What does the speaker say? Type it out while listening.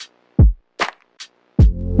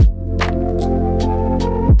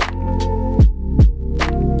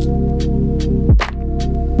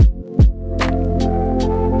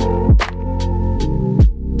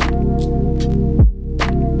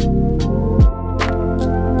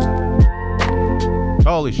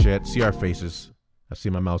Holy shit. See our faces. I see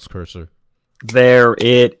my mouse cursor. There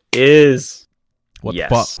it is. What the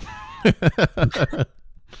fuck?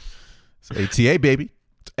 It's ATA, baby.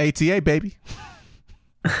 It's ATA, baby.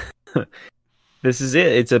 This is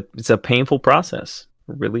it. It's a painful process.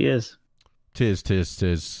 It really is.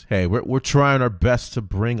 Tis. Hey, we're trying our best to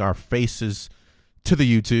bring our faces to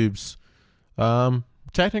the YouTubes.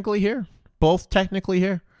 Technically here. Both technically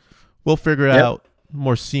here. We'll figure it out.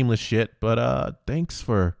 More seamless shit. But thanks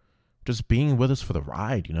for just being with us for the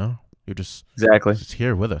ride, you know? You're just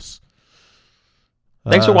here with us.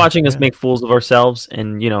 Thanks for watching us make fools of ourselves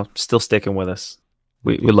and, still sticking with us.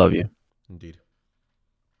 We love you. Indeed.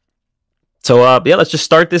 So, let's just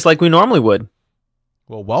start this like we normally would.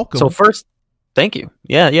 Well, welcome. So first, thank you.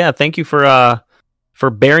 Yeah. Thank you for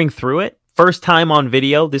bearing through it. First time on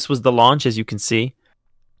video. This was the launch, as you can see.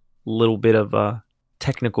 A little bit of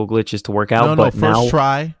technical glitches to work out. First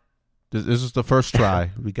try. This is the first try.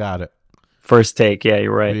 We got it. First take. Yeah,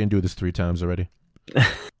 you're right. We didn't do this 3 times already.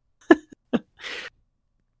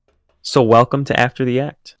 So welcome to After the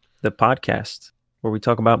Act, the podcast where we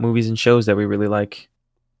talk about movies and shows that we really like.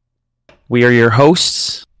 We are your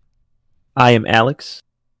hosts. I am Alex,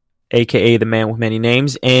 a.k.a. the man with many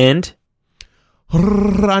names, and...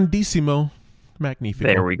 Grandissimo. Magnifico.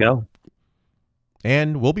 There we go.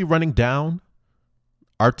 And we'll be running down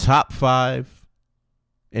our top 5,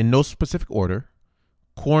 in no specific order,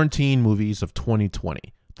 quarantine movies of 2020.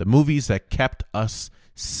 The movies that kept us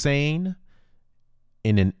sane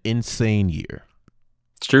in an insane year.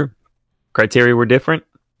 It's true. Criteria were different,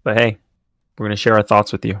 but hey, we're going to share our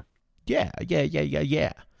thoughts with you. Yeah.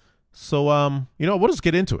 So, we'll just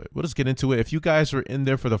get into it. If you guys are in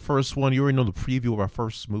there for the first one, you already know the preview of our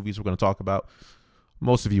first movies we're going to talk about.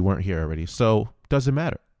 Most of you weren't here already, so doesn't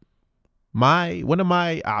matter. One of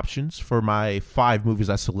my options for my 5 movies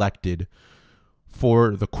I selected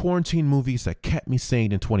for the quarantine movies that kept me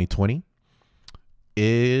sane in 2020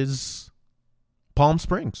 is Palm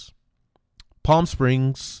Springs. Palm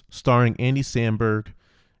Springs, starring Andy Samberg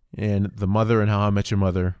and the mother in How I Met Your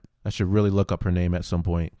Mother. I should really look up her name at some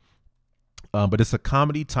point. But it's a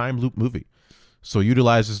comedy time loop movie. So it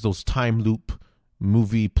utilizes those time loop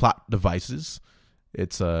movie plot devices.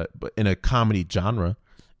 It's in a comedy genre.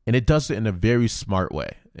 And it does it in a very smart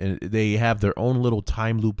way. And they have their own little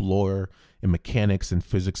time loop lore and mechanics and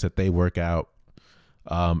physics that they work out.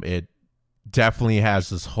 It definitely has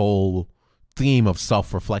this whole theme of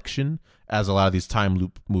self-reflection, as a lot of these time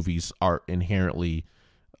loop movies are inherently,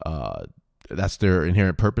 that's their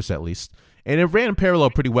inherent purpose at least. And it ran parallel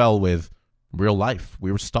pretty well with real life.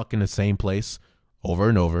 We were stuck in the same place over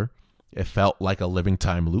and over. It felt like a living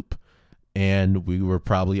time loop. And we were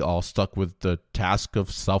probably all stuck with the task of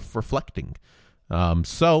self-reflecting.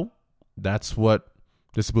 So that's what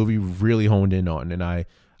this movie really honed in on. And I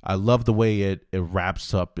love the way it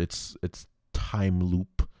wraps up its time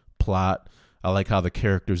loop plot. I like how the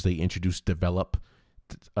characters they introduce develop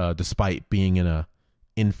despite being in a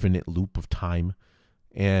infinite loop of time.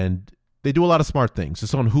 And they do a lot of smart things.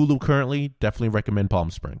 It's on Hulu currently. Definitely recommend Palm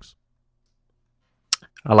Springs.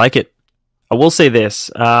 I like it. I will say this.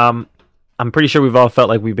 I'm pretty sure we've all felt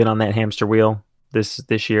like we've been on that hamster wheel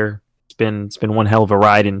this year. It's been one hell of a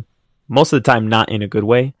ride, and most of the time not in a good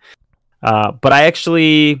way. But I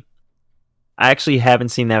actually haven't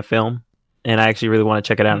seen that film, and I actually really want to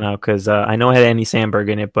check it out now because I know it had Andy Samberg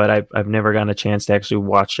in it, but I've never gotten a chance to actually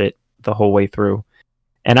watch it the whole way through.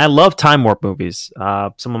 And I love time warp movies.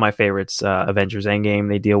 Some of my favorites, Avengers Endgame,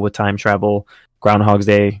 they deal with time travel, Groundhog's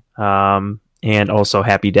Day, and also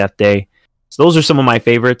Happy Death Day. So those are some of my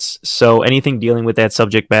favorites. So anything dealing with that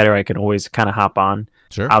subject matter, I can always kind of hop on.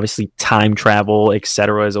 Sure. Obviously, time travel,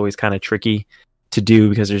 etc., is always kind of tricky to do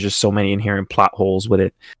because there's just so many inherent plot holes with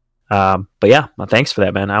it. But yeah, well, thanks for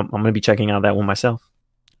that, man. I'm going to be checking out that one myself.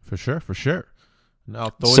 For sure.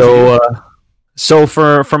 Now, so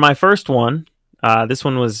for my first one, this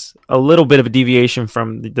one was a little bit of a deviation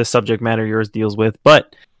from the subject matter yours deals with,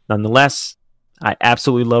 but nonetheless, I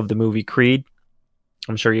absolutely love the movie Creed.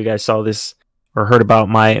 I'm sure you guys saw this or heard about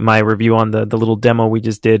my review on the little demo we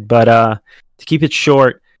just did. But to keep it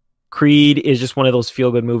short, Creed is just one of those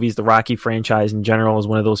feel-good movies. The Rocky franchise in general is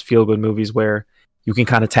one of those feel-good movies where you can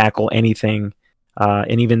kind of tackle anything.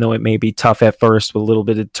 And even though it may be tough at first with a little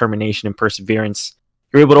bit of determination and perseverance,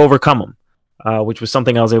 you're able to overcome them, which was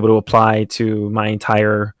something I was able to apply to my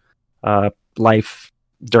entire life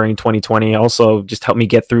during 2020. Also just helped me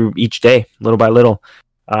get through each day little by little.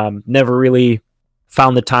 Never really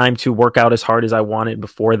found the time to work out as hard as I wanted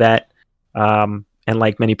before that. And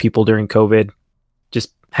like many people during COVID,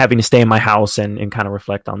 just having to stay in my house and kind of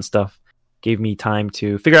reflect on stuff gave me time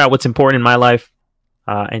to figure out what's important in my life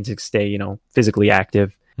and to stay, physically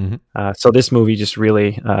active. Mhm. So this movie just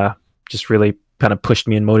really kind of pushed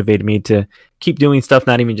me and motivated me to keep doing stuff,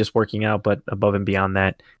 not even just working out, but above and beyond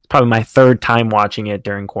that. It's probably my third time watching it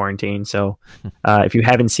during quarantine. So if you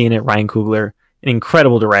haven't seen it, Ryan Coogler, an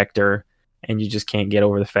incredible director, and you just can't get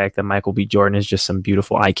over the fact that Michael B. Jordan is just some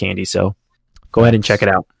beautiful eye candy. So go ahead and check it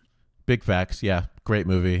out. Big facts. Yeah, great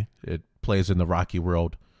movie. It plays in the Rocky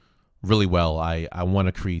world really well. I want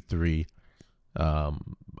a Creed 3. I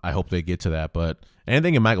hope they get to that, but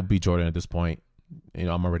anything in Michael B. Jordan at this point,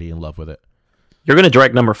 I'm already in love with it. You're going to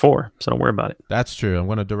direct number 4, so don't worry about it. That's true. I'm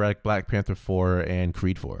going to direct Black Panther 4 and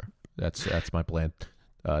Creed 4. That's my plan.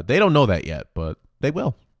 They don't know that yet, but they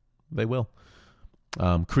will. They will.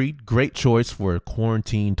 Creed, great choice for a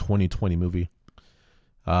quarantine 2020 movie.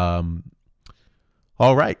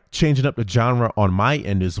 All right, changing up the genre on my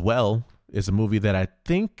end as well is a movie that I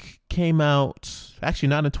think came out, actually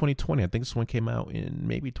not in 2020. I think this one came out in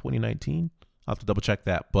maybe 2019. I'll have to double check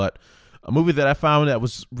that. But a movie that I found that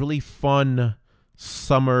was really fun,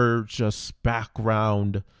 summer, just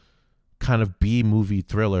background kind of B-movie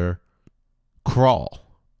thriller, Crawl.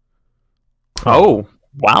 Oh,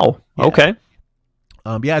 wow. Yeah. Okay.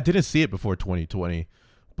 Yeah, I didn't see it before 2020,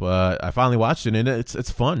 but I finally watched it, and it's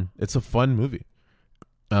fun. It's a fun movie.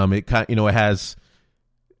 It kind of, it has,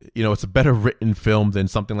 it's a better written film than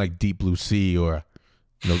something like Deep Blue Sea or,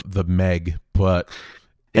 The Meg. But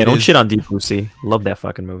hey, don't shit on Deep Blue Sea. Love that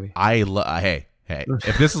fucking movie. Hey,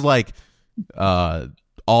 if this is like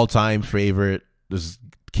all time favorite, just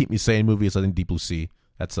keep me saying movies, I think Deep Blue Sea.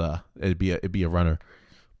 That's it'd be a runner.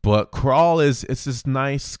 But Crawl it's this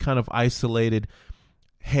nice kind of isolated.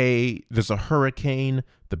 Hey, there's a hurricane.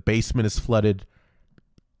 The basement is flooded.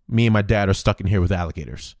 Me and my dad are stuck in here with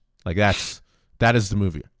alligators. Like that is the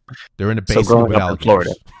movie. They're in the basement with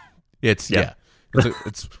alligators. Florida.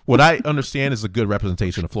 It's what I understand is a good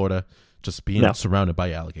representation of Florida, just being surrounded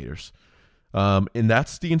by alligators. And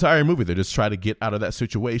that's the entire movie. They just try to get out of that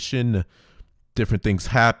situation. Different things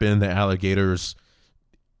happen. The alligators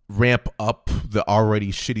ramp up the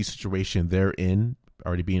already shitty situation they're in,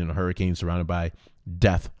 already being in a hurricane surrounded by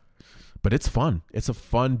death. But it's fun. It's a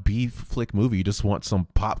fun B flick movie. You just want some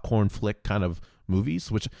popcorn flick kind of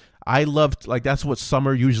movies, which I loved. Like, that's what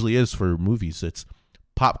summer usually is for movies. It's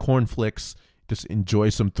popcorn flicks. Just enjoy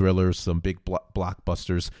some thrillers, some big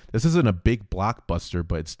blockbusters. This isn't a big blockbuster,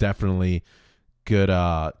 but it's definitely good.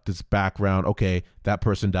 This background. Okay, that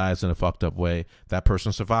person dies in a fucked up way. That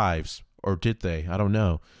person survives, or did they? I don't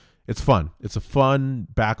know. It's fun. It's a fun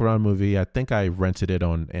background movie. I think I rented it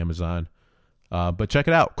on Amazon. But check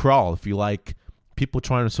it out, Crawl. If you like people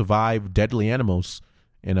trying to survive deadly animals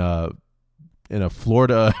in a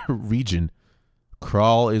Florida region,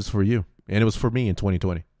 Crawl is for you, and it was for me in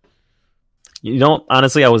 2020.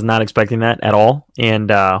 Honestly, I was not expecting that at all, and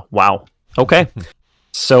wow. Okay,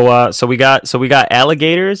 so we got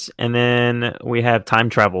alligators, and then we have time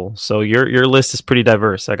travel. So your list is pretty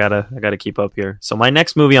diverse. I gotta keep up here. So my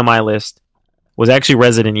next movie on my list was actually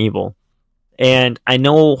Resident Evil. And I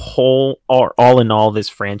know all in all, this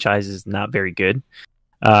franchise is not very good.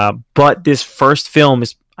 But this first film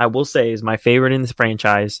is my favorite in this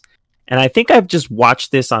franchise. And I think I've just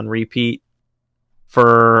watched this on repeat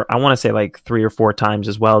for, I want to say like 3 or 4 times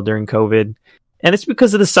as well during COVID. And it's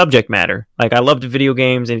because of the subject matter. Like, I loved video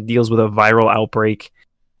games, and it deals with a viral outbreak.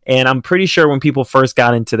 And I'm pretty sure when people first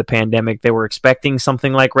got into the pandemic, they were expecting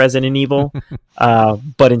something like Resident Evil.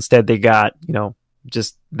 But instead they got,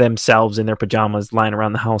 just themselves in their pajamas lying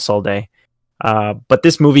around the house all day. But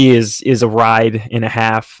this movie is a ride and a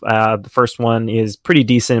half. The first one is pretty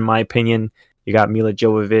decent in my opinion. You got Mila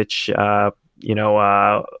Jovovich,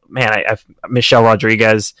 Michelle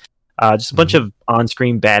Rodriguez, just a bunch of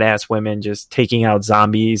on-screen badass women just taking out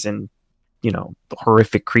zombies and,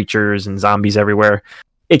 horrific creatures and zombies everywhere.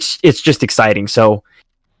 It's just exciting. So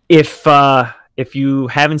if you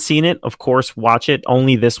haven't seen it, of course, watch it.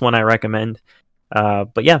 Only this one I recommend.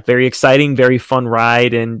 But yeah, very exciting, very fun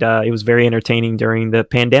ride, and it was very entertaining during the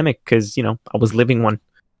pandemic because, I was living one.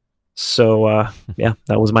 So yeah,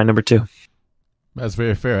 that was my number 2. That's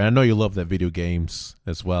very fair. I know you love that video games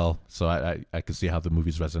as well, so I can see how the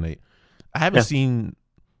movies resonate. I haven't seen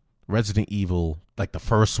Resident Evil, like the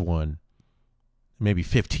first one, maybe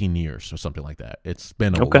 15 years or something like that. It's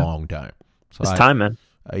been a long time. So it's time, man.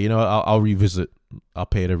 I'll revisit. I'll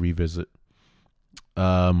pay to revisit.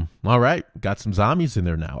 All right, got some zombies in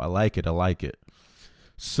there now. I like it.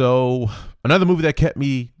 So another movie that kept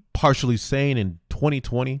me partially sane in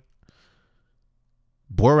 2020,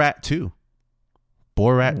 Borat 2.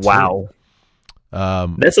 Wow.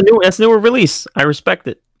 That's a newer release. I respect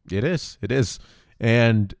it. It is.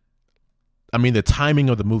 And I mean, the timing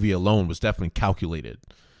of the movie alone was definitely calculated.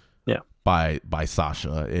 Yeah. By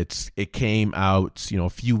Sasha. It came out, a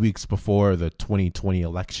few weeks before the 2020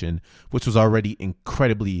 election, which was already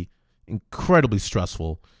incredibly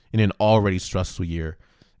stressful in an already stressful year.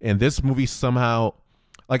 And this movie somehow,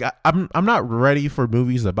 like, I'm not ready for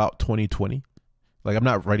movies about 2020. Like, I'm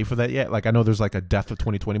not ready for that yet. Like, I know there's like a Death of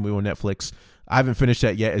 2020 movie on Netflix. I haven't finished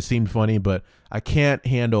that yet. It seemed funny, but I can't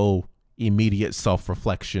handle immediate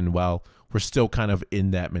self-reflection while we're still kind of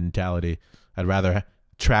in that mentality. I'd rather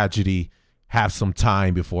tragedy have some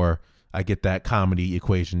time before I get that comedy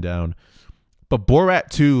equation down. But Borat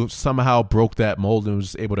 2 somehow broke that mold and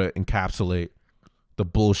was able to encapsulate the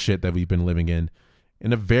bullshit that we've been living in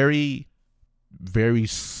a very, very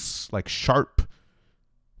like sharp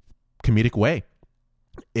comedic way.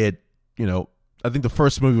 I think the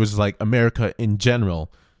first movie was like America in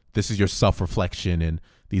general. This is your self-reflection, and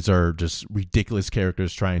these are just ridiculous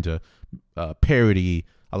characters trying to parody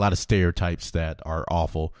a lot of stereotypes that are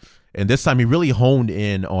awful. And this time he really honed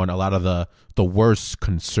in on a lot of the worst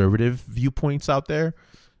conservative viewpoints out there,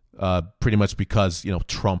 pretty much because,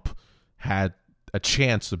 Trump had a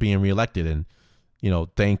chance of being reelected, and,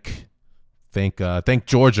 thank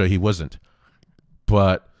Georgia he wasn't.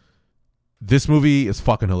 But this movie is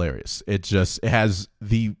fucking hilarious. It has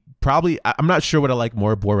I'm not sure what I like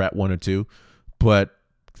more, Borat 1 or 2, but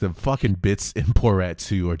the fucking bits in Borat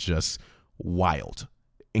 2 are just wild.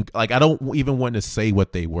 Like, I don't even want to say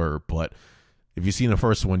what they were, but if you've seen the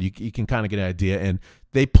first one, you can kind of get an idea. And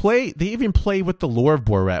they even play with the lore of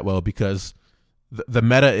Borat well, because the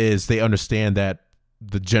meta is they understand that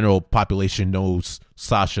the general population knows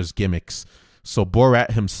Sasha's gimmicks. So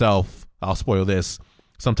Borat himself, I'll spoil this,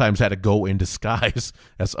 sometimes had to go in disguise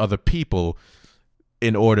as other people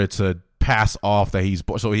in order to pass off that he's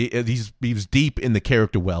he's deep in the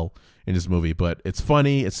character well in this movie. But it's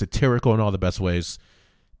funny, it's satirical in all the best ways.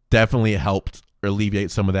 Definitely helped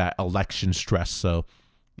alleviate some of that election stress. So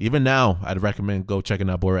even now, I'd recommend go checking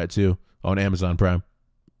out Borat 2 on Amazon Prime.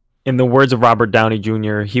 In the words of Robert Downey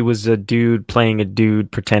Jr., he was a dude playing a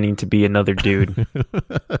dude pretending to be another dude.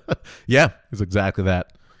 Yeah, it's exactly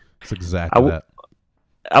that. It's exactly that.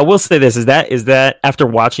 I will say this, is that after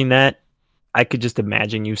watching that, I could just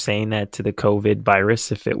imagine you saying that to the COVID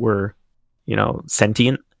virus if it were,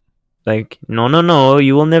 sentient. Like, no,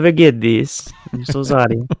 you will never get this. I'm so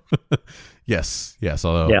sorry. Yes.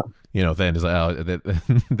 Although, then it's like,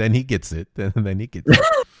 then he gets it. Then he gets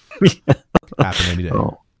it. Happen any day.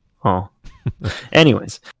 Oh.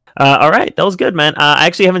 Anyways, all right, that was good, man. I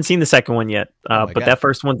actually haven't seen the second one yet, but that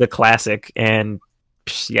first one's a classic, and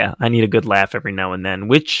yeah, I need a good laugh every now and then,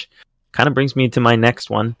 which kind of brings me to my next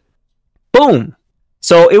one. Boom.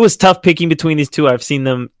 So it was tough picking between these two. I've seen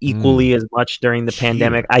them equally as much during the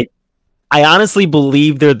pandemic. I honestly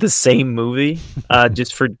believe they're the same movie,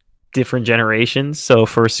 just for different generations. So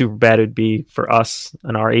for Superbad, it would be for us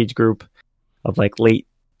in our age group of like late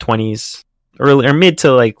 20s, early or mid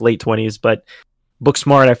to like late 20s. But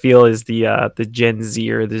Booksmart, I feel, is the Gen Z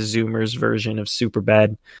or the Zoomers version of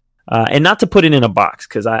Superbad. And not to put it in a box,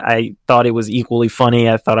 because I thought it was equally funny.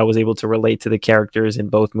 I thought I was able to relate to the characters in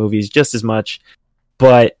both movies just as much.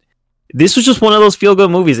 But this was just one of those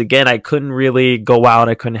feel-good movies. Again, I couldn't really go out.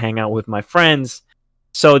 I couldn't hang out with my friends.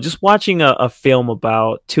 So just watching a film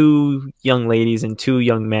about two young ladies and two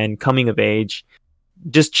young men coming of age,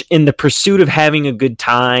 just in the pursuit of having a good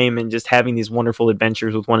time and just having these wonderful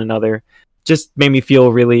adventures with one another, just made me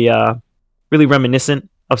feel really, really reminiscent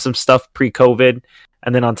of some stuff pre-COVID.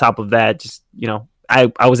 And then on top of that, just,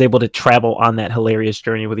 I was able to travel on that hilarious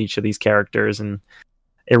journey with each of these characters. And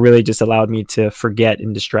it really just allowed me to forget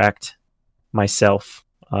and distract myself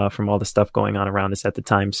from all the stuff going on around us at the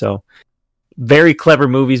time. So very clever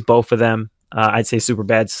movies, both of them. I'd say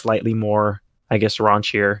Superbad slightly more, I guess,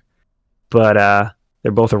 raunchier, but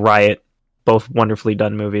they're both a riot, both wonderfully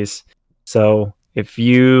done movies. So if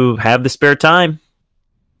you have the spare time,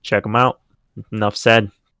 check them out. Enough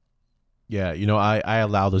said. Yeah, I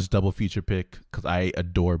allow this double feature pick because I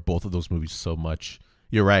adore both of those movies so much.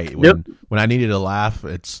 You're right. When I needed a laugh,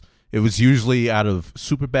 it was usually out of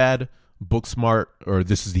Superbad, Booksmart, or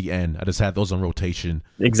This Is the End. I just had those on rotation.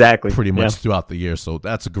 Exactly. Pretty much throughout the year. So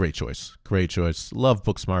that's a great choice. Great choice. Love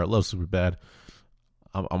Booksmart. Love Superbad.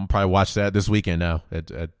 I'm probably watch that this weekend now.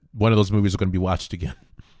 One of those movies are going to be watched again.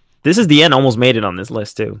 This Is the End almost made it on this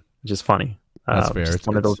list too, which is funny. That's fair. It's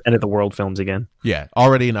one of those end of the world films again. Yeah,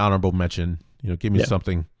 already an honorable mention. Give me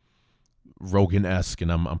something Rogan-esque,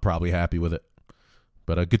 and I'm probably happy with it.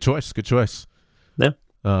 But a good choice. Good choice.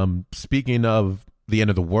 Yeah. Speaking of the end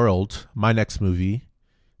of the world, my next movie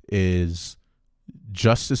is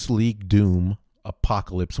Justice League Doom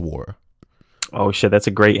Apocalypse War. Oh shit, that's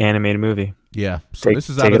a great animated movie. Yeah. So this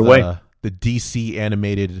is out of the DC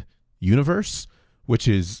animated universe, which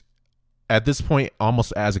is at this point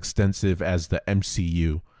almost as extensive as the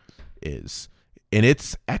MCU is. And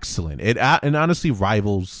it's excellent. It honestly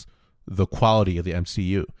rivals the quality of the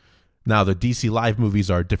MCU. Now, the DC live movies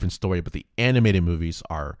are a different story, but the animated movies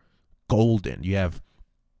are golden. You have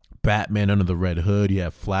Batman Under the Red Hood. You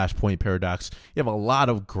have Flashpoint Paradox. You have a lot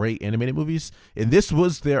of great animated movies. And this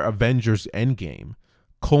was their Avengers Endgame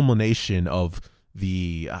culmination of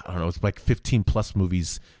the, I don't know, it's like 15 plus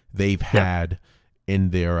movies they've had in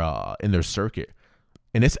their circuit.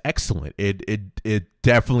 And it's excellent. It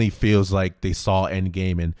definitely feels like they saw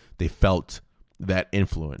Endgame and they felt that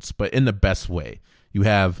influence, but in the best way. You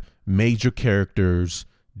have major characters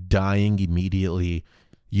dying immediately.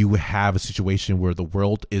 You have a situation where the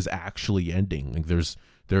world is actually ending. Like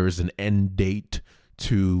there is an end date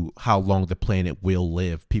to how long the planet will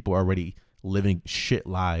live. People are already living shit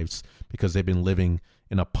lives because they've been living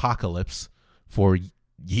in apocalypse for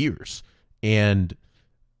years. And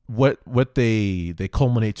what they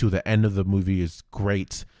culminate to the end of the movie is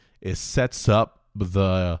great. It sets up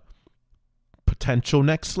the potential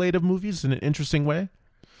next slate of movies in an interesting way.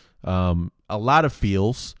 A lot of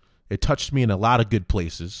feels. It touched me in a lot of good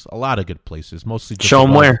places. Mostly just show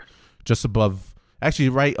them where. Just above, actually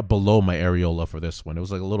right below my areola for this one. It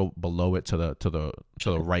was like a little below it to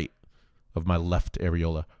the right of my left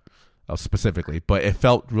areola, specifically. But it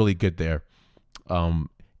felt really good there.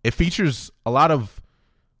 It features a lot of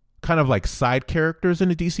kind of like side characters in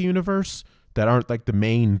the DC universe that aren't like the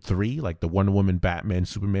main three, like the Wonder Woman, Batman,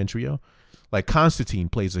 Superman trio. Like Constantine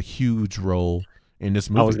plays a huge role in this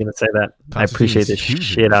movie. I was going to say that. I appreciate the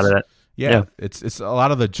shit out of that. Yeah, it's a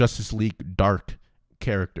lot of the Justice League dark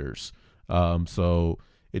characters. So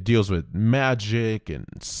it deals with magic and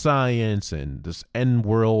science and this end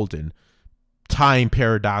world and time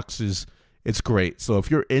paradoxes. It's great. So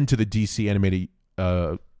if you're into the DC animated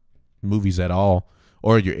movies at all,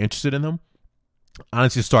 or you're interested in them,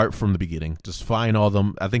 honestly, start from the beginning. Just find all of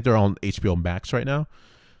them. I think they're on HBO Max right now.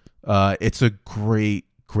 It's a great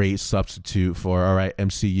substitute for, all right,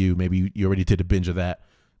 MCU. Maybe you already did a binge of that.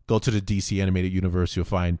 Go to the DC animated universe. You'll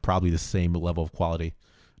find probably the same level of quality.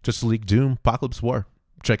 Justice League, Doom, Apocalypse War.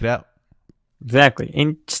 Check it out. Exactly.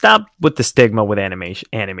 And stop with the stigma with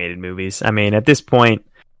animated movies. I mean, at this point,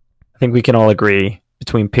 I think we can all agree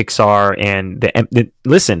between Pixar and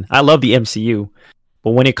listen, I love the MCU.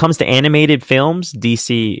 But when it comes to animated films,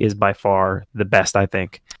 DC is by far the best, I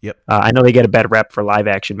think. Yep. I know they get a bad rep for live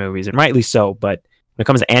action movies, and rightly so. But when it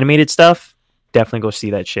comes to animated stuff, definitely go see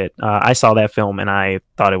that shit. I saw that film, and I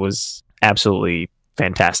thought it was absolutely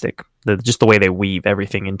fantastic. Just the way they weave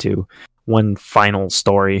everything into one final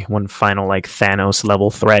story, one final like Thanos level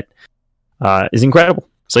threat is incredible.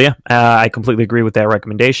 So yeah, I completely agree with that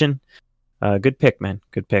recommendation. Good pick, man.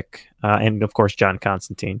 Good pick. And of course, John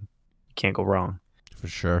Constantine. Can't go wrong. For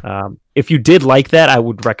sure. If you did like that, I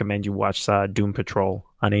would recommend you watch Doom Patrol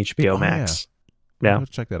on HBO Max. Yeah. Let's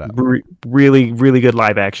check that out. Really, really good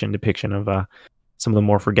live action depiction of some of the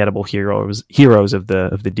more forgettable heroes of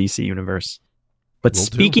the DC universe. But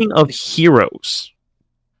speaking of heroes,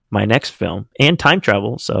 my next film and time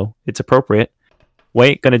travel, so it's appropriate.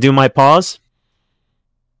 Wait, gonna do my pause.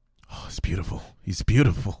 Oh, it's beautiful. He's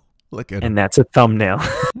beautiful. Look at him. And that's a thumbnail.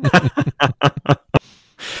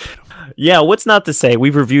 Yeah, what's not to say?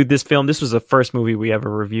 We've reviewed this film. This was the first movie we ever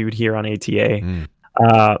reviewed here on ATA.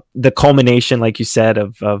 The culmination, like you said,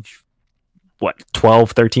 of what,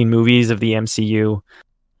 12, 13 movies of the MCU.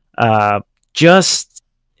 Just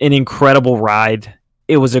an incredible ride.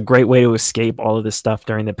 It was a great way to escape all of this stuff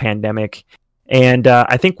during the pandemic. And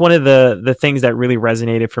I think one of the things that really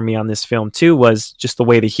resonated for me on this film, too, was just the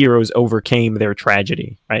way the heroes overcame their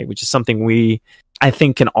tragedy, right? Which is something I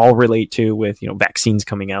think, can all relate to with, vaccines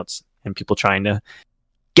coming out and people trying to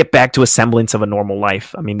get back to a semblance of a normal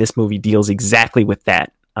life. I mean, this movie deals exactly with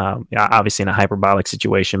that. Obviously in a hyperbolic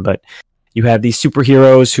situation, but you have these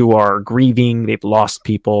superheroes who are grieving. They've lost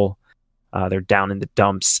people. They're down in the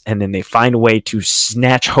dumps, and then they find a way to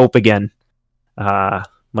snatch hope again,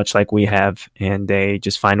 much like we have, and they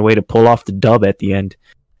just find a way to pull off the dub at the end,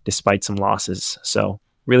 despite some losses. So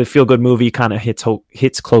really feel good movie, kind of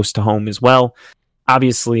hits close to home as well.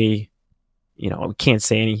 Obviously, we can't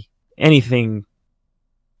say anything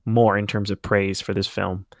more in terms of praise for this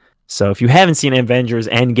film. So if you haven't seen Avengers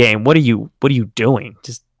Endgame, what are you doing?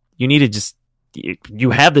 You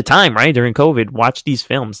have the time, right? During COVID, watch these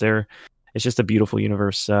films. It's just a beautiful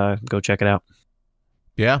universe. Go check it out.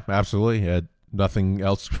 Yeah, absolutely. Nothing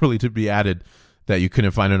else really to be added that you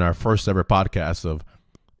couldn't find in our first ever podcast of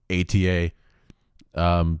ATA.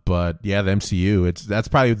 But yeah, the MCU, that's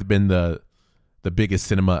probably been the biggest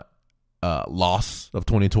cinema loss of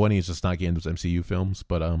 2020 is just not getting those MCU films.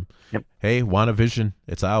 But Yep. hey, WandaVision,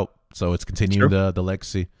 it's out, so it's continuing the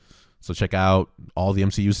legacy. So check out all the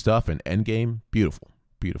MCU stuff and Endgame. Beautiful,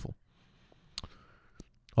 beautiful.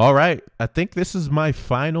 All right, I think this is my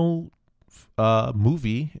final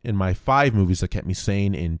movie in my 5 movies that kept me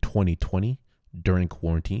sane in 2020 during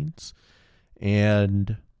quarantines,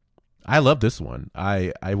 and I love this one.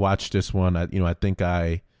 I watched this one. I think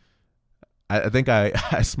I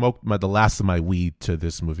smoked the last of my weed to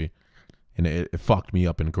this movie, and it fucked me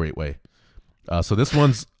up in a great way. So this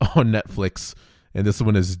one's on Netflix, and this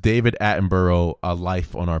one is David Attenborough, A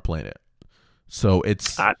Life on Our Planet. So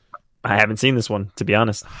it's I haven't seen this one, to be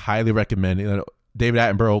honest. Highly recommend. David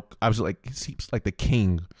Attenborough, I was like, he's like the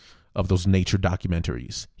king of those nature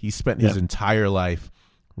documentaries. He spent his entire life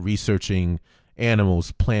researching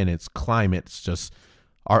animals, planets, climates, just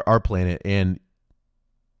our planet, and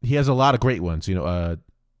he has a lot of great ones. I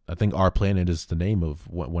think Our Planet is the name of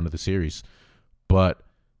one of the series, but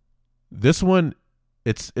this one,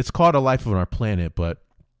 it's called A Life on Our Planet, but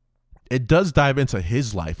it does dive into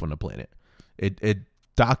his life on the planet. It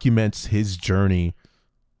documents his journey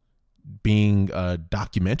being a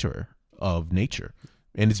documenter of nature,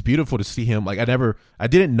 and it's beautiful to see him. Like I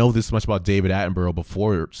didn't know this much about David Attenborough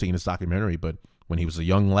before seeing this documentary, but when he was a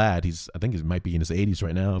young lad, I think he might be in his 80s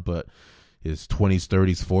right now, but his 20s,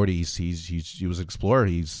 30s, 40s, he was an explorer.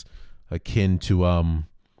 He's akin to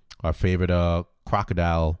our favorite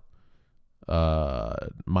crocodile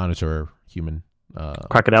monitor human.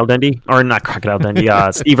 Crocodile Dundee, or not Crocodile Dundee?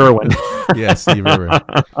 Steve Irwin. Yeah, Steve Irwin. I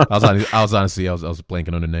was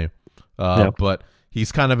blanking on the name. But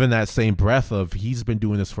he's kind of in that same breath of he's been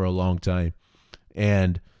doing this for a long time,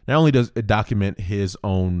 and not only does it document his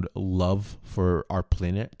own love for our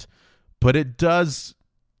planet, but it does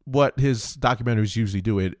what his documentaries usually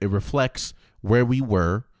do. It reflects where we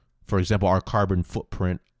were, for example, our carbon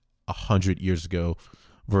footprint 100 years ago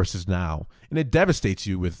versus now, and it devastates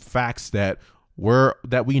you with facts that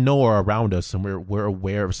we know are around us, and we're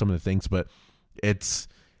aware of some of the things, but it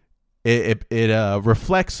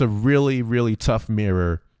reflects a really, really tough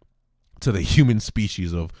mirror to the human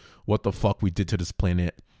species of what the fuck we did to this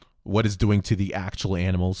planet, what it's doing to the actual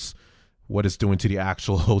animals, what it's doing to the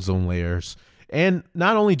actual ozone layers. And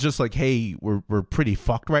not only just like, hey, we're pretty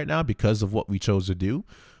fucked right now because of what we chose to do,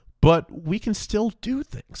 but we can still do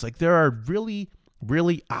things. Like there are really,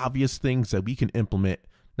 really obvious things that we can implement,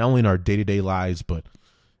 not only in our day-to-day lives, but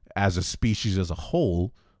as a species as a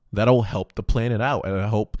whole, that'll help the planet out. And I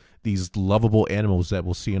hope these lovable animals that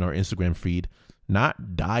we'll see in our Instagram feed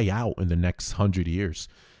not die out in the next 100 years.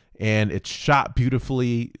 And it's shot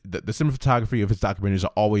beautifully. The cinematography of his documentaries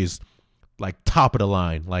are always like top of the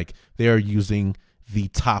line. Like they are using the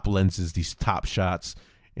top lenses, these top shots,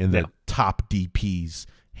 and the top DPs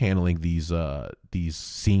handling these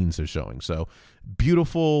scenes they're showing. So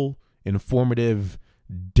beautiful, informative,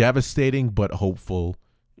 devastating, but hopeful.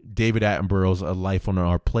 David Attenborough's A Life on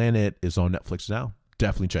Our Planet is on Netflix now.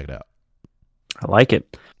 Definitely check it out. I like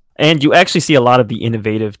it. And you actually see a lot of the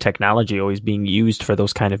innovative technology always being used for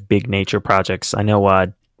those kind of big nature projects. I know,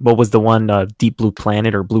 what was the one, Deep Blue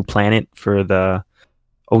Planet or Blue Planet for the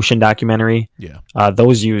ocean documentary? Yeah.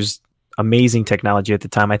 Those used amazing technology at the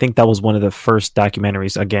time. I think that was one of the first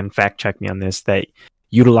documentaries, again, fact check me on this, that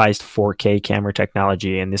utilized 4K camera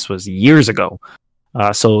technology, and this was years ago.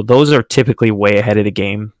 So those are typically way ahead of the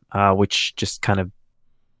game, which just kind of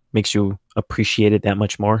makes you appreciate it that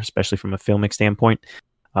much more, especially from a filmic standpoint.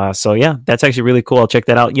 So yeah, that's actually really cool. I'll check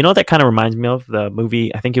that out. You know, that kind of reminds me of the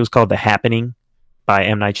movie, I think it was called The Happening by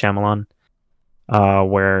M. Night Shyamalan,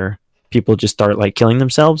 where people just start like killing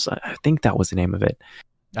themselves. I think that was the name of it.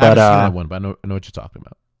 I haven't seen that one, but I know what you're talking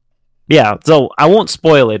about. Yeah, so I won't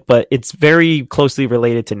spoil it, but it's very closely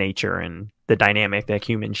related to nature and the dynamic that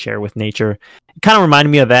humans share with nature. It kind of reminded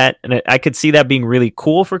me of that, and I could see that being really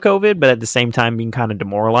cool for COVID, but at the same time being kind of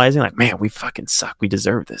demoralizing. Like, man, we fucking suck. We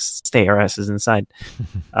deserve this. Stay our asses inside.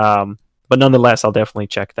 But nonetheless, I'll definitely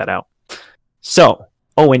check that out. So,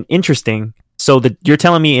 and interesting. So you're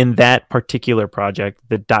telling me in that particular project,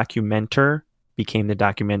 the documenter became the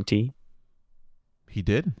documentee? He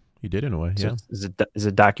did in a way, so yeah. Is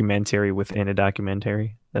a documentary within a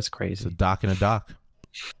documentary? That's crazy. It's a doc in a doc.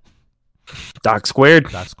 Doc squared.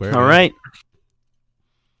 Doc squared. All right.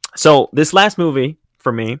 So this last movie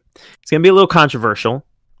for me, it's going to be a little controversial,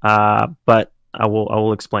 but I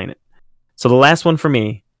will explain it. So the last one for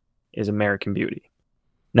me is American Beauty.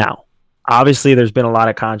 Now, obviously, there's been a lot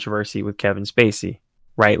of controversy with Kevin Spacey,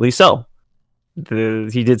 rightly so.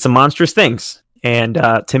 He did some monstrous things And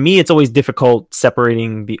to me, it's always difficult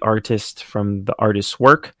separating the artist from the artist's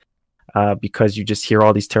work because you just hear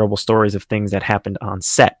all these terrible stories of things that happened on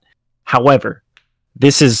set. However,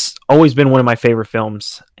 this has always been one of my favorite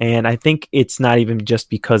films, and I think it's not even just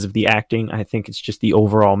because of the acting. I think it's just the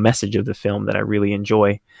overall message of the film that I really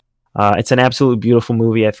enjoy. It's an absolutely beautiful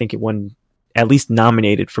movie. I think it won at least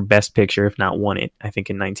nominated for Best Picture, if not won it, I think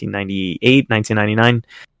in 1998,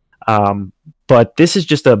 1999. But this is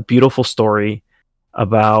just a beautiful story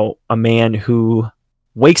about a man who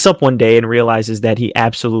wakes up one day and realizes that he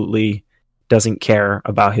absolutely doesn't care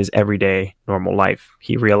about his everyday normal life.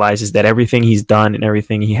 He realizes that everything he's done and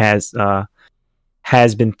everything he has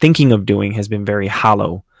been thinking of doing has been very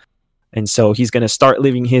hollow. And so he's going to start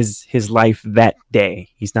living his life that day.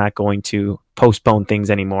 He's not going to postpone things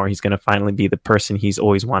anymore. He's going to finally be the person he's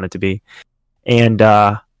always wanted to be. And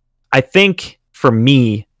I think for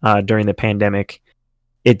me, during the pandemic,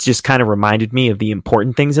 it just kind of reminded me of the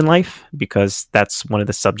important things in life, because that's one of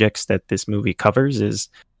the subjects that this movie covers, is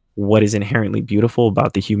what is inherently beautiful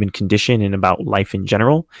about the human condition and about life in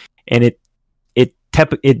general. And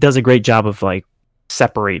it does a great job of like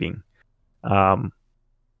separating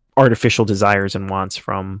artificial desires and wants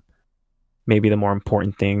from maybe the more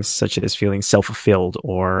important things, such as feeling self-fulfilled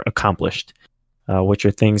or accomplished, which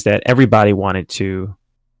are things that everybody wanted to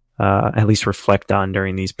at least reflect on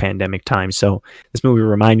during these pandemic times. So this movie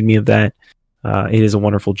reminded me of that. It is a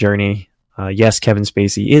wonderful journey. Yes, Kevin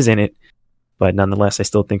Spacey is in it, but nonetheless, I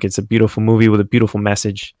still think it's a beautiful movie with a beautiful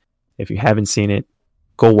message. If you haven't seen it,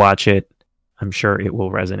 go watch it. I'm sure it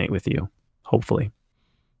will resonate with you, hopefully.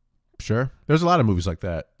 Sure. There's a lot of movies like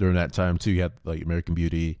that during that time, too. You had like American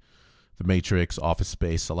Beauty, The Matrix, Office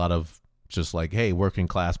Space, a lot of just like, hey, working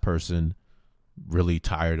class person, really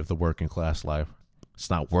tired of the working class life. It's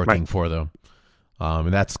not working for them.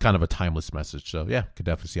 And that's kind of a timeless message. So, yeah, could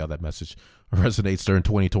definitely see how that message resonates during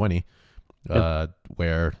 2020,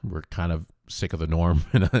 where we're kind of sick of the norm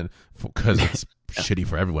because it's shitty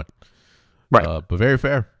for everyone. Right. But very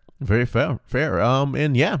fair. Very fair.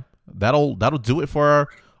 And, yeah, that'll do it for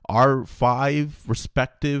our 5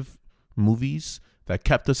 respective movies that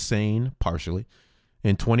kept us sane, partially,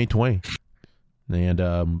 in 2020.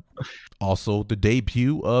 And also the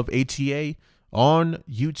debut of ATA on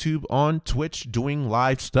YouTube, on Twitch, doing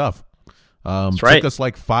live stuff. That's right. Took us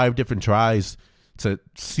like 5 different tries to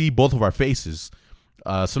see both of our faces.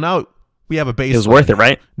 So now we have a base. It was worth it,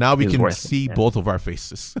 right? Now we can see both of our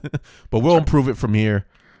faces. But we'll improve it from here.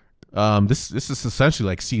 This is essentially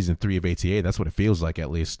like season 3 of ATA. That's what it feels like, at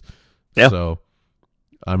least. Yeah. So,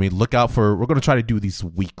 I mean, look out for. We're going to try to do these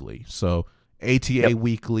weekly. So ATA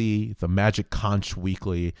weekly, the Magic Conch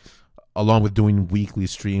weekly, along with doing weekly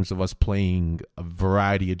streams of us playing a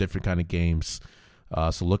variety of different kind of games.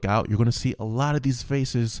 So look out. You're going to see a lot of these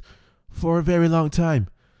faces for a very long time.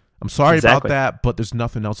 I'm sorry about that, but there's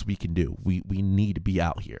nothing else we can do. We need to be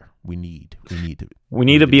out here. We need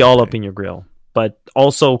to be all up in your grill. But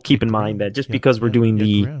also keep in mind that just because we're doing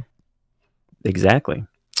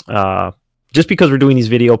just because we're doing these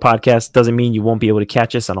video podcasts doesn't mean you won't be able to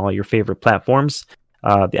catch us on all your favorite platforms.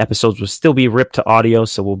 The episodes will still be ripped to audio,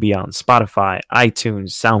 so we'll be on Spotify,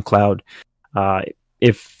 iTunes, SoundCloud.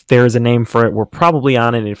 If there's a name for it, we're probably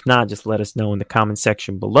on it. If not, just let us know in the comment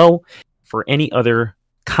section below. For any other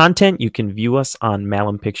content, you can view us on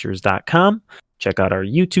malumpictures.com. Check out our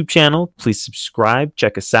YouTube channel. Please subscribe.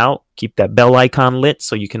 Check us out. Keep that bell icon lit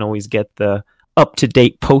so you can always get the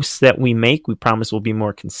up-to-date posts that we make. We promise we'll be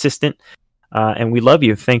more consistent. And we love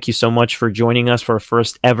you. Thank you so much for joining us for our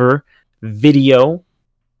first ever video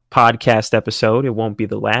podcast episode. It won't be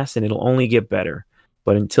the last, and it'll only get better.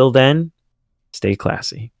 But until then, stay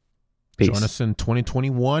classy. Peace. Join us in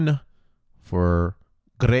 2021 for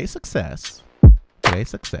great success. Great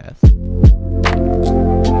success.